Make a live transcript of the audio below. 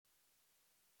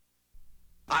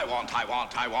I want,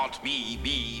 me,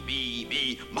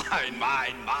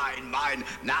 mine,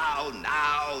 now.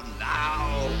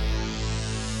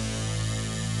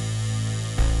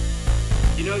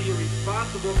 You know you're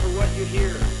responsible for what you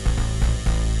hear.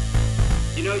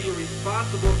 You know you're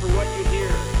responsible for what you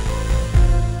hear.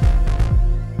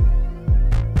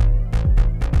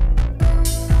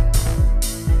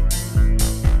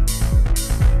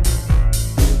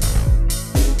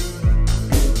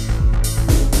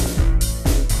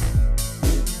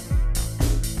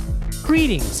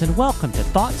 Greetings and welcome to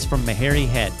Thoughts from My Hairy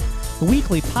Head, the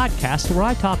weekly podcast where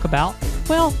I talk about,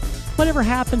 well, whatever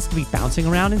happens to be bouncing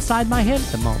around inside my head at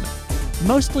the moment,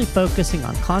 mostly focusing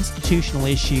on constitutional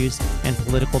issues and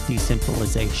political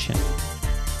decentralization.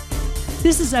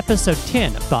 This is episode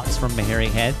 10 of Thoughts from My Hairy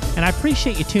Head, and I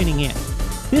appreciate you tuning in.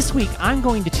 This week, I'm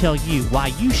going to tell you why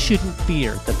you shouldn't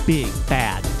fear the big,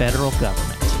 bad federal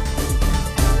government.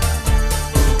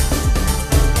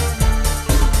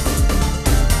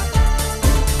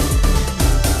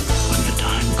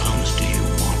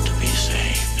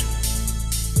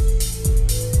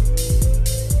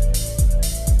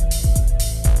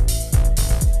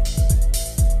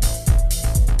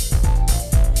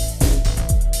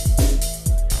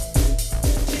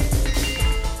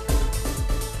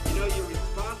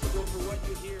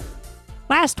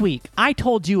 Last week, I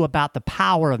told you about the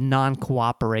power of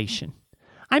non-cooperation.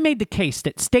 I made the case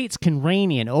that states can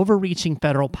rein in overreaching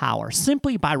federal power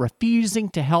simply by refusing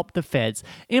to help the feds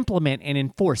implement and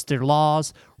enforce their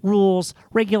laws, rules,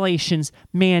 regulations,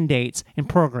 mandates, and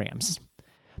programs.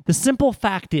 The simple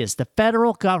fact is the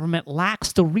federal government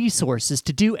lacks the resources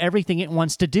to do everything it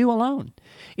wants to do alone.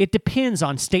 It depends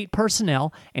on state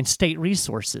personnel and state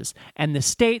resources, and the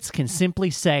states can simply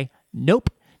say,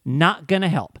 nope, not gonna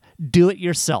help. Do it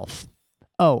yourself.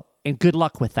 Oh, and good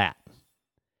luck with that.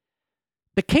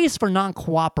 The case for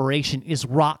non-cooperation is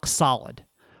rock solid.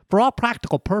 For all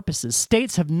practical purposes,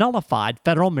 states have nullified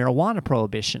federal marijuana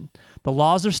prohibition. The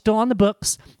laws are still on the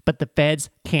books, but the feds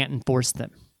can't enforce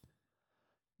them.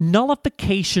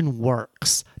 Nullification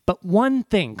works, but one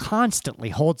thing constantly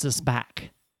holds us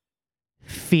back: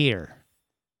 fear.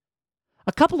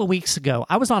 A couple of weeks ago,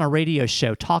 I was on a radio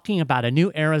show talking about a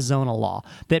new Arizona law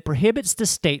that prohibits the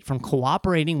state from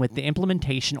cooperating with the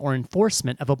implementation or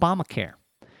enforcement of Obamacare.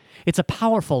 It's a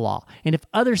powerful law, and if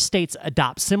other states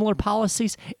adopt similar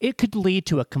policies, it could lead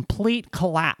to a complete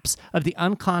collapse of the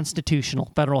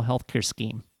unconstitutional federal healthcare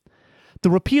scheme.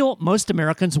 The repeal most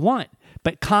Americans want,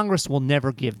 but Congress will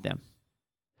never give them.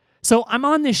 So I'm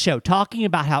on this show talking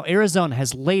about how Arizona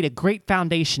has laid a great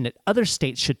foundation that other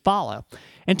states should follow,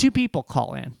 and two people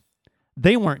call in.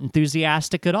 They weren't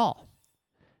enthusiastic at all.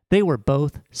 They were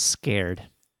both scared.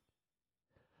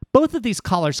 Both of these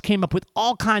callers came up with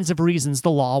all kinds of reasons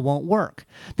the law won't work.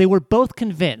 They were both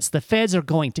convinced the feds are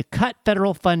going to cut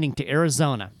federal funding to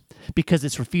Arizona because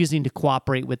it's refusing to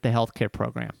cooperate with the healthcare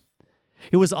program.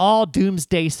 It was all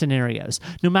doomsday scenarios.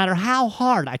 No matter how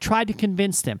hard I tried to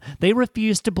convince them, they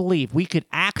refused to believe we could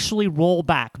actually roll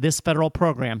back this federal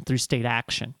program through state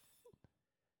action.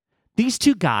 These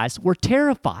two guys were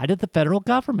terrified of the federal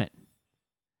government.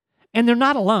 And they're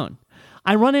not alone.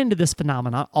 I run into this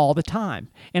phenomenon all the time,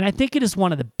 and I think it is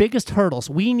one of the biggest hurdles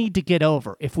we need to get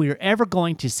over if we are ever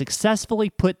going to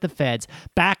successfully put the feds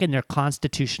back in their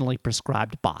constitutionally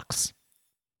prescribed box.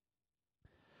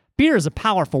 Fear is a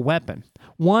powerful weapon,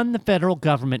 one the federal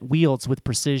government wields with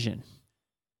precision.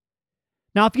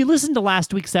 Now, if you listened to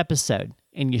last week's episode,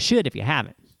 and you should if you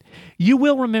haven't, you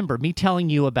will remember me telling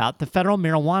you about the federal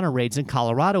marijuana raids in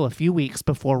Colorado a few weeks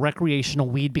before recreational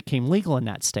weed became legal in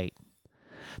that state.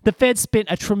 The feds spent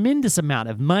a tremendous amount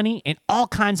of money and all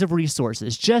kinds of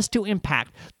resources just to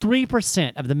impact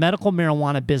 3% of the medical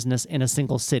marijuana business in a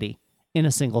single city, in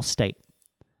a single state.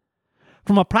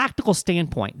 From a practical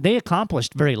standpoint, they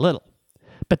accomplished very little.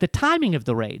 But the timing of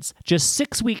the raids, just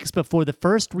 6 weeks before the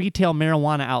first retail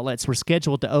marijuana outlets were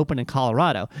scheduled to open in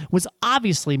Colorado, was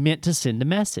obviously meant to send a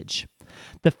message.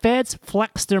 The feds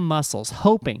flexed their muscles,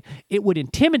 hoping it would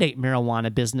intimidate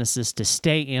marijuana businesses to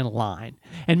stay in line,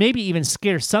 and maybe even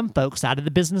scare some folks out of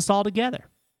the business altogether.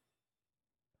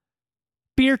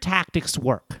 Fear tactics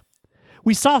work.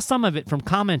 We saw some of it from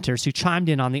commenters who chimed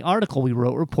in on the article we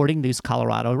wrote reporting these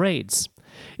Colorado raids.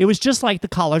 It was just like the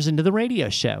callers into the radio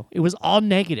show. It was all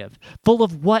negative, full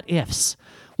of what-ifs.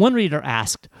 One reader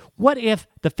asked, what if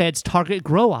the feds target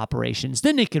grow operations?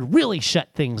 Then they could really shut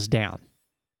things down.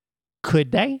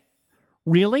 Could they?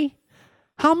 Really?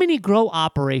 How many grow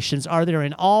operations are there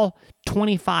in all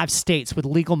 25 states with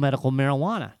legal medical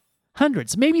marijuana?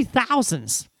 Hundreds, maybe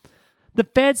thousands. The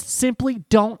feds simply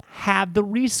don't have the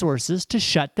resources to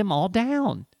shut them all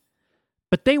down.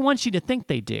 But they want you to think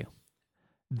they do.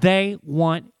 They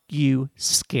want you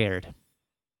scared.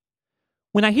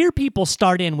 When I hear people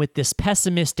start in with this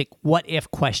pessimistic what-if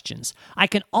questions, I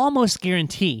can almost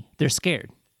guarantee they're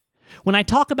scared. When I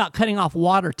talk about cutting off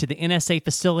water to the NSA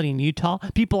facility in Utah,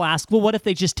 people ask, well, what if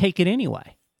they just take it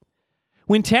anyway?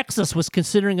 When Texas was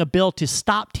considering a bill to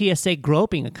stop TSA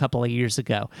groping a couple of years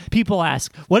ago, people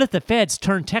ask, what if the feds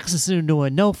turn Texas into a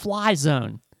no-fly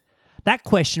zone? That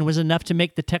question was enough to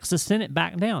make the Texas Senate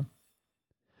back down.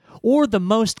 Or the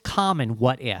most common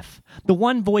what if, the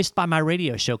one voiced by my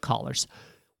radio show callers.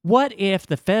 What if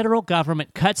the federal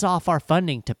government cuts off our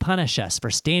funding to punish us for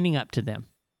standing up to them?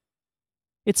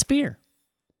 It's fear.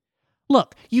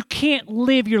 Look, you can't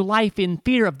live your life in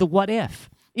fear of the what if.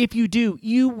 If you do,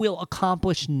 you will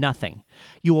accomplish nothing.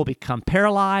 You will become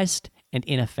paralyzed and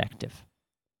ineffective.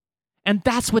 And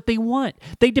that's what they want.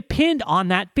 They depend on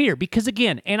that fear because,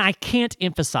 again, and I can't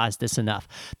emphasize this enough,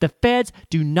 the feds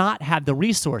do not have the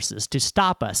resources to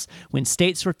stop us when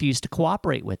states refuse to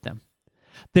cooperate with them.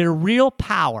 Their real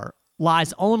power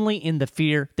lies only in the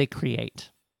fear they create.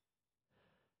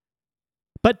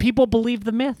 But people believe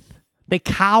the myth. They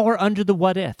cower under the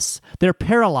what-ifs. They're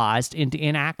paralyzed into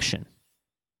inaction.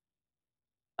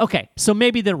 Okay, so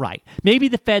maybe they're right. Maybe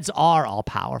the feds are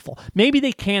all-powerful. Maybe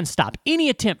they can stop any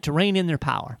attempt to rein in their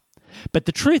power. But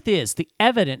the truth is, the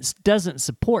evidence doesn't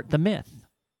support the myth.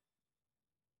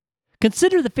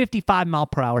 Consider the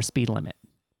 55-mile-per-hour speed limit.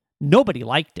 Nobody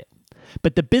liked it.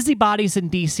 But the busybodies in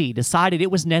D.C. decided it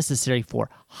was necessary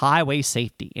for highway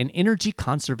safety and energy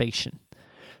conservation.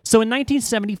 So in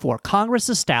 1974, Congress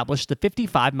established the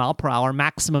 55-mile-per-hour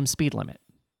maximum speed limit.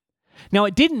 Now,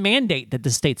 it didn't mandate that the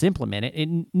states implement it. It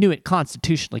knew it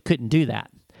constitutionally couldn't do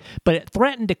that. But it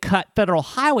threatened to cut federal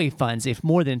highway funds if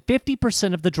more than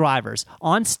 50% of the drivers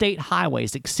on state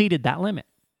highways exceeded that limit.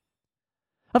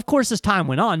 Of course, as time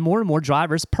went on, more and more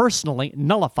drivers personally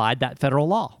nullified that federal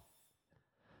law.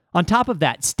 On top of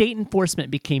that, state enforcement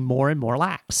became more and more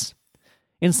lax.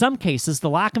 In some cases, the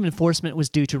lack of enforcement was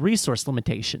due to resource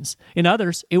limitations. In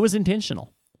others, it was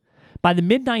intentional. By the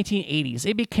mid-1980s,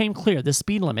 it became clear the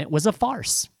speed limit was a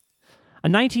farce. A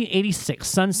 1986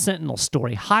 Sun-Sentinel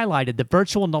story highlighted the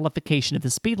virtual nullification of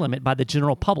the speed limit by the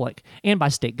general public and by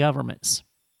state governments.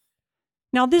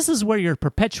 Now, this is where your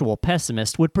perpetual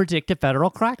pessimist would predict a federal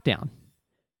crackdown.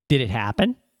 Did it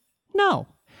happen? No.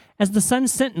 As the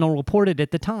Sun-Sentinel reported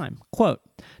at the time, quote,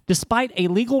 despite a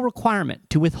legal requirement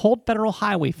to withhold federal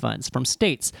highway funds from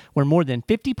states where more than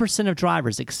 50% of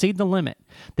drivers exceed the limit,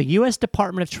 the U.S.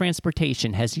 Department of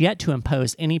Transportation has yet to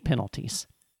impose any penalties,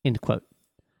 end quote.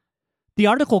 The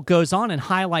article goes on and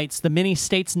highlights the many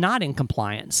states not in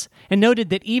compliance and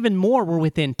noted that even more were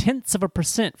within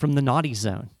 0.1% from the naughty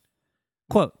zone.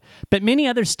 Quote, but many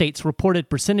other states reported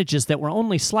percentages that were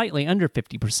only slightly under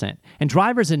 50%, and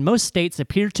drivers in most states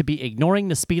appear to be ignoring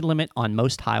the speed limit on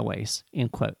most highways,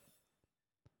 end quote.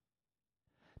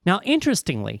 Now,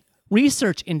 interestingly,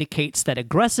 research indicates that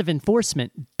aggressive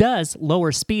enforcement does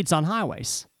lower speeds on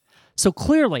highways. So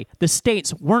clearly, the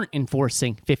states weren't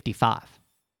enforcing 55.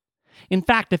 In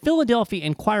fact, a Philadelphia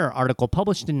Inquirer article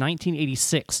published in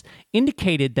 1986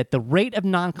 indicated that the rate of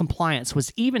noncompliance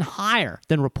was even higher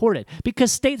than reported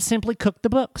because states simply cooked the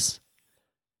books.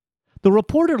 The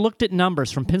reporter looked at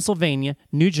numbers from Pennsylvania,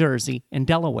 New Jersey, and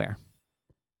Delaware.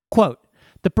 Quote,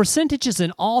 the percentages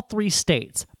in all three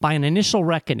states, by an initial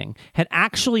reckoning, had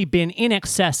actually been in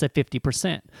excess of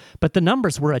 50%, but the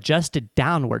numbers were adjusted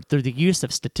downward through the use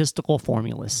of statistical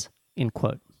formulas, end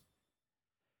quote.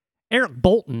 Eric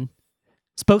Bolton,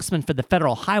 spokesman for the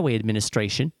Federal Highway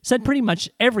Administration, said pretty much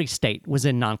every state was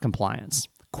in noncompliance.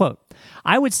 Quote,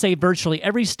 I would say virtually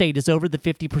every state is over the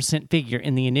 50% figure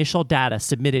in the initial data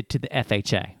submitted to the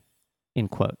FHA,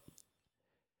 end quote.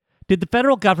 Did the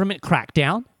federal government crack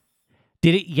down?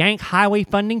 Did it yank highway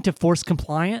funding to force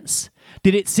compliance?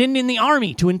 Did it send in the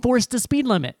Army to enforce the speed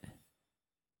limit?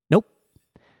 Nope.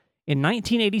 In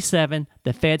 1987,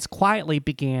 the feds quietly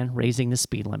began raising the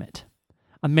speed limit.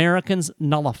 Americans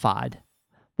nullified.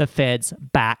 The feds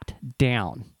backed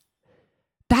down.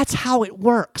 That's how it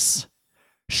works.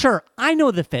 Sure, I know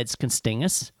the feds can sting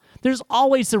us. There's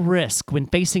always a risk when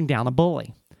facing down a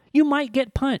bully. You might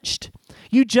get punched.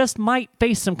 You just might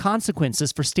face some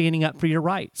consequences for standing up for your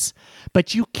rights.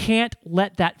 But you can't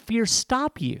let that fear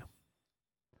stop you.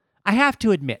 I have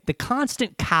to admit, the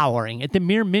constant cowering at the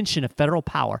mere mention of federal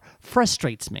power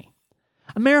frustrates me.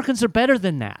 Americans are better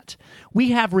than that.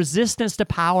 We have resistance to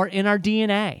power in our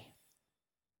DNA.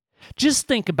 Just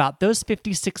think about those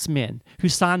 56 men who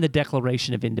signed the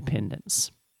Declaration of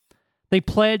Independence. They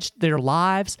pledged their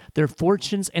lives, their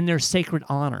fortunes, and their sacred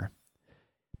honor.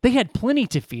 They had plenty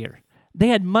to fear. They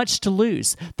had much to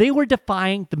lose. They were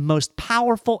defying the most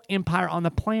powerful empire on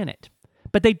the planet,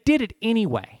 but they did it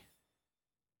anyway.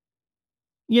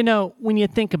 You know, when you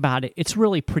think about it, it's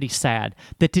really pretty sad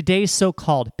that today's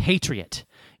so-called patriot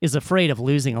is afraid of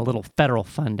losing a little federal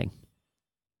funding.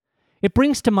 It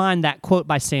brings to mind that quote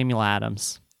by Samuel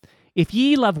Adams, "If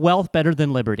ye love wealth better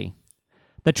than liberty,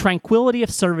 the tranquility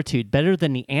of servitude better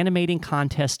than the animating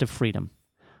contest of freedom,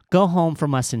 go home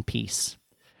from us in peace.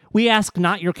 We ask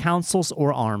not your counsels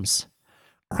or arms.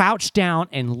 Crouch down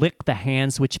and lick the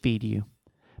hands which feed you.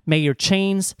 May your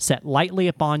chains set lightly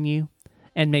upon you,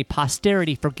 and may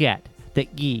posterity forget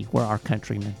that ye were our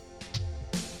countrymen."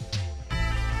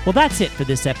 Well, that's it for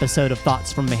this episode of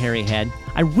Thoughts from a Hairy Head.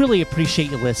 I really appreciate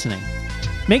you listening.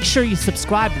 Make sure you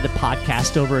subscribe to the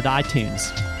podcast over at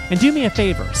iTunes. And do me a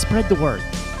favor, spread the word.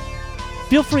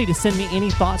 Feel free to send me any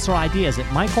thoughts or ideas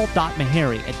at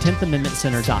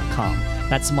michael.maharrey@10thamendmentcenter.com.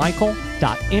 That's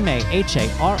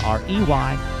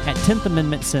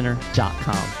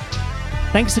michael.maharrey@10thamendmentcenter.com.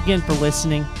 Thanks again for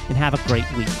listening, and have a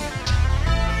great week.